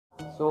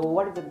So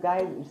what is up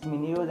guys, it's me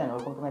News and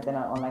welcome to my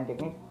channel Online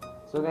Technique.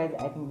 So guys,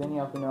 I think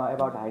many of you know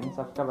about hiding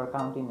subscriber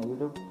count in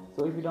YouTube.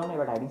 So if you don't know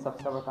about hiding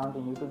subscriber count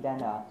in YouTube,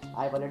 then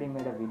I've already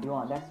made a video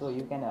on that, so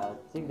you can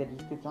check the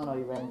description or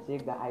you can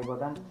check the I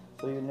button,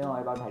 so you know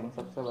about hiding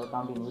subscriber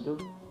count in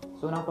YouTube.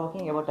 So now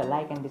talking about a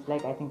like and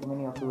dislike, I think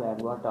many of you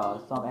have got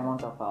some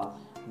amount of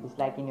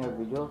dislike in your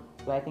video.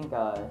 So I think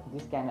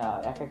this can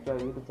affect your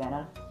YouTube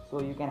channel,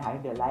 so you can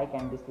hide the like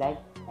and dislike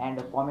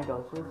and comment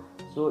also.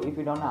 So if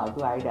you don't know how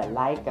to hide a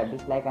like, a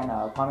dislike and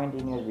a comment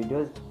in your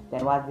videos,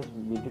 then watch this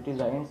video till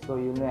the end, so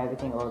you know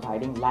everything about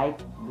hiding like,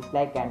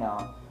 dislike and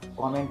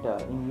comment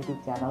in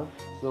YouTube channel.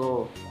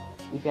 So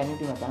if you are new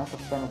to my channel,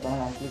 subscribe my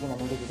channel and click in the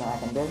notification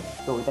icon bell.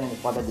 So without any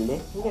further delay,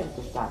 let's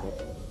get started.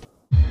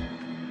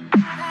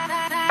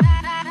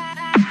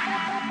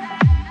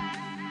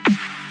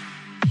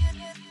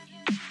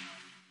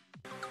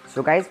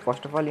 So guys,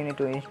 first of all you need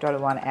to install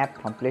one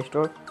app from Play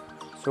Store.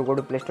 So go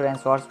to Play Store and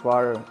search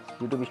for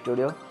YouTube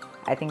Studio.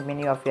 I think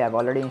many of you have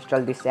already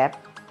installed this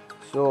app.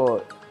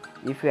 So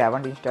if you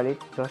haven't installed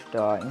it, just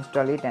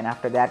install it, and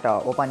after that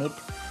open it.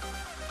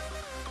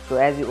 So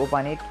as you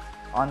open it,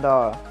 on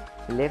the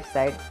left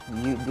side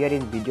there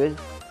is videos.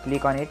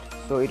 Click on it,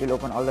 so it will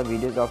open all the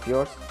videos of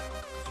yours.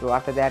 So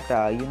after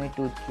that you need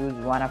to choose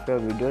one of your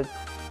videos.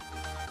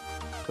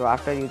 So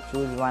after you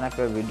choose one of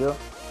your video,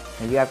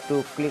 you have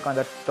to click on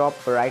the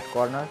top right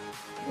corner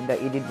in the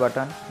edit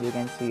button. You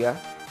can see here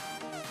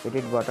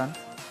edit button,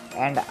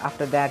 and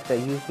after that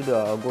you should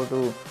go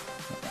to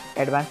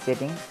advanced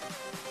settings,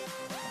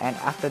 and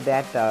after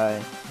that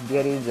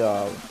there is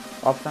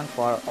option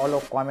for all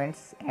of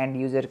comments and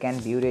user can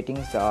view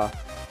ratings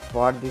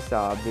for this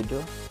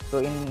video. So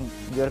in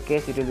your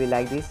case it will be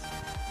like this.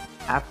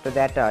 After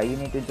that you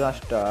need to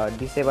just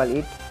disable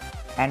it,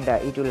 and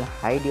it will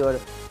hide your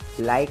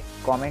like,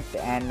 comment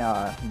and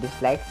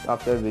dislikes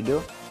of your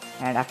video,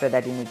 and after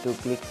that you need to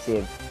click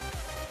save.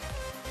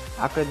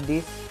 After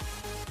this,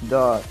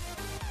 the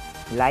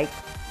like,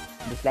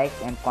 dislikes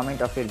and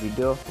comment of your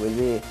video will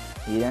be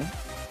hidden.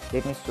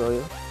 Let me show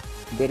you.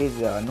 There is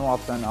no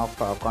option of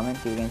comment,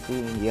 you can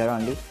see here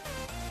only,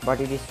 but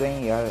it is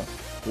showing here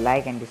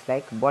like and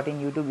dislike, but in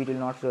YouTube it will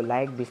not show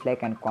like,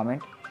 dislike and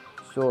comment.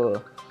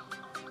 So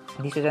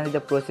this is only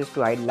the process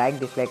to hide like,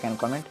 dislike and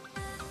comment.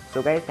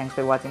 So guys, thanks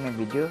for watching my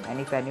video, and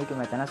if you are new to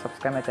my channel,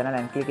 subscribe my channel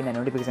and click in the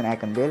notification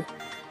icon bell.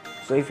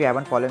 So if you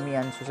haven't followed me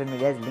on social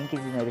media, link is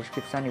in the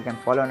description, you can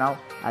follow now.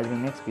 I'll be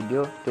in next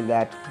video. Till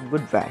that,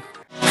 goodbye.